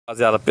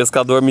Rapaziada,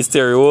 pescador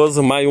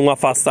misterioso, mais um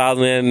afastado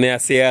no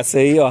SS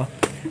aí, ó.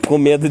 Com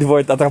medo de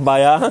voltar a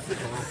trabalhar.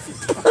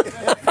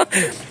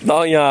 Dá uma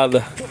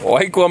olhada.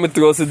 Olha como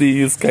trouxe de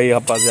isca aí,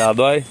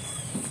 rapaziada, olha.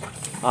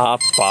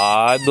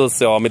 Rapaz do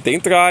céu, homem tem que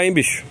entrar, hein,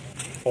 bicho.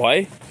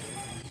 Olha.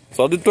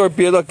 Só de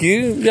torpedo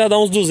aqui já dá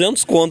uns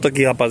 200 conto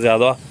aqui,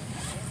 rapaziada, ó.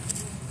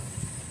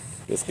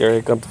 Pesqueiro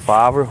Recanto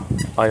Favro.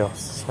 Aí, ó.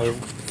 Saiu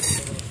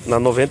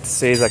na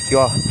 96 aqui,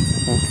 ó.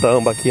 Um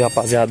tamba aqui,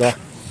 rapaziada,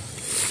 ó.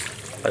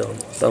 Aí, ó,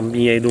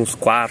 tambinha aí de uns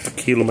 4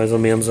 quilos mais ou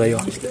menos aí, ó.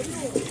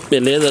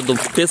 Beleza, do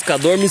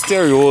pescador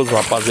misterioso,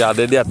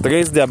 rapaziada. É dia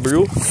 3 de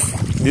abril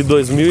de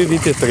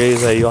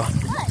 2023 aí, ó.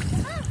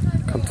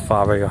 Canto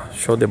Fava aí, ó.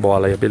 Show de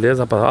bola aí,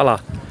 beleza, rapaziada? Olha lá.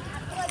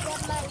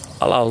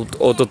 Olha lá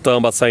outro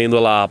tamba saindo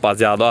lá,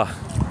 rapaziada, ó.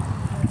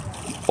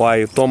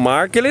 Olha,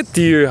 tomar que ele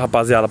tire,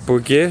 rapaziada,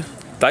 porque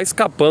tá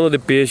escapando de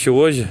peixe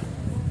hoje.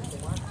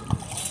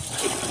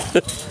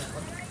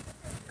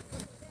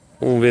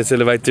 Vamos ver se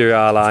ele vai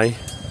tirar lá, hein.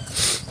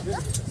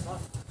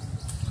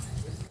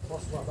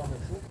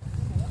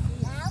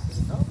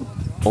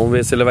 Vamos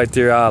ver se ele vai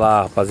tirar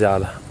lá,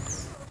 rapaziada.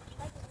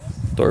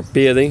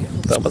 Torpedo, hein?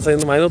 Estamos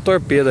saindo mais no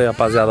torpedo aí,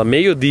 rapaziada.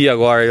 Meio-dia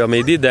agora,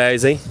 meio-dia e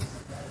 10, hein?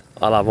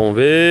 Olha lá, vamos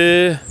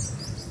ver.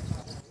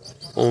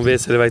 Vamos ver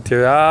se ele vai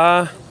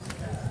tirar.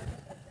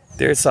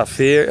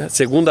 Terça-feira,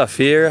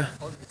 segunda-feira,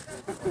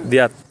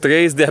 dia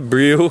 3 de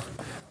abril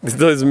de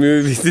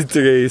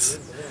 2023.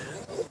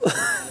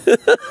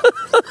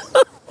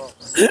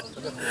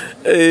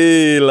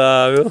 Ei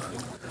lá, viu?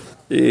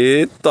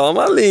 E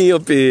toma a linha,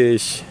 o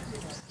peixe.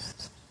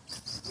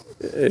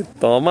 E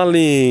toma a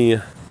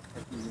linha.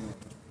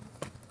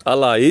 Olha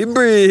lá, e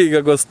briga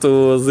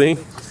gostoso, hein?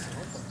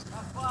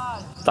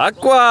 Tá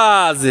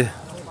quase.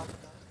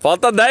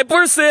 Falta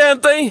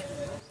 10%, hein?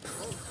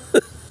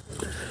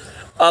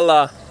 Olha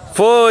lá,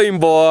 foi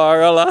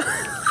embora, olha lá.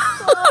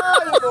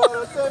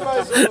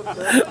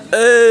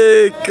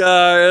 Ei,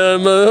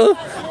 caramba.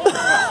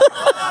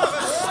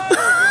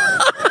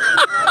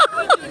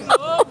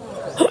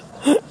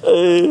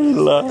 Ei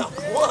lá.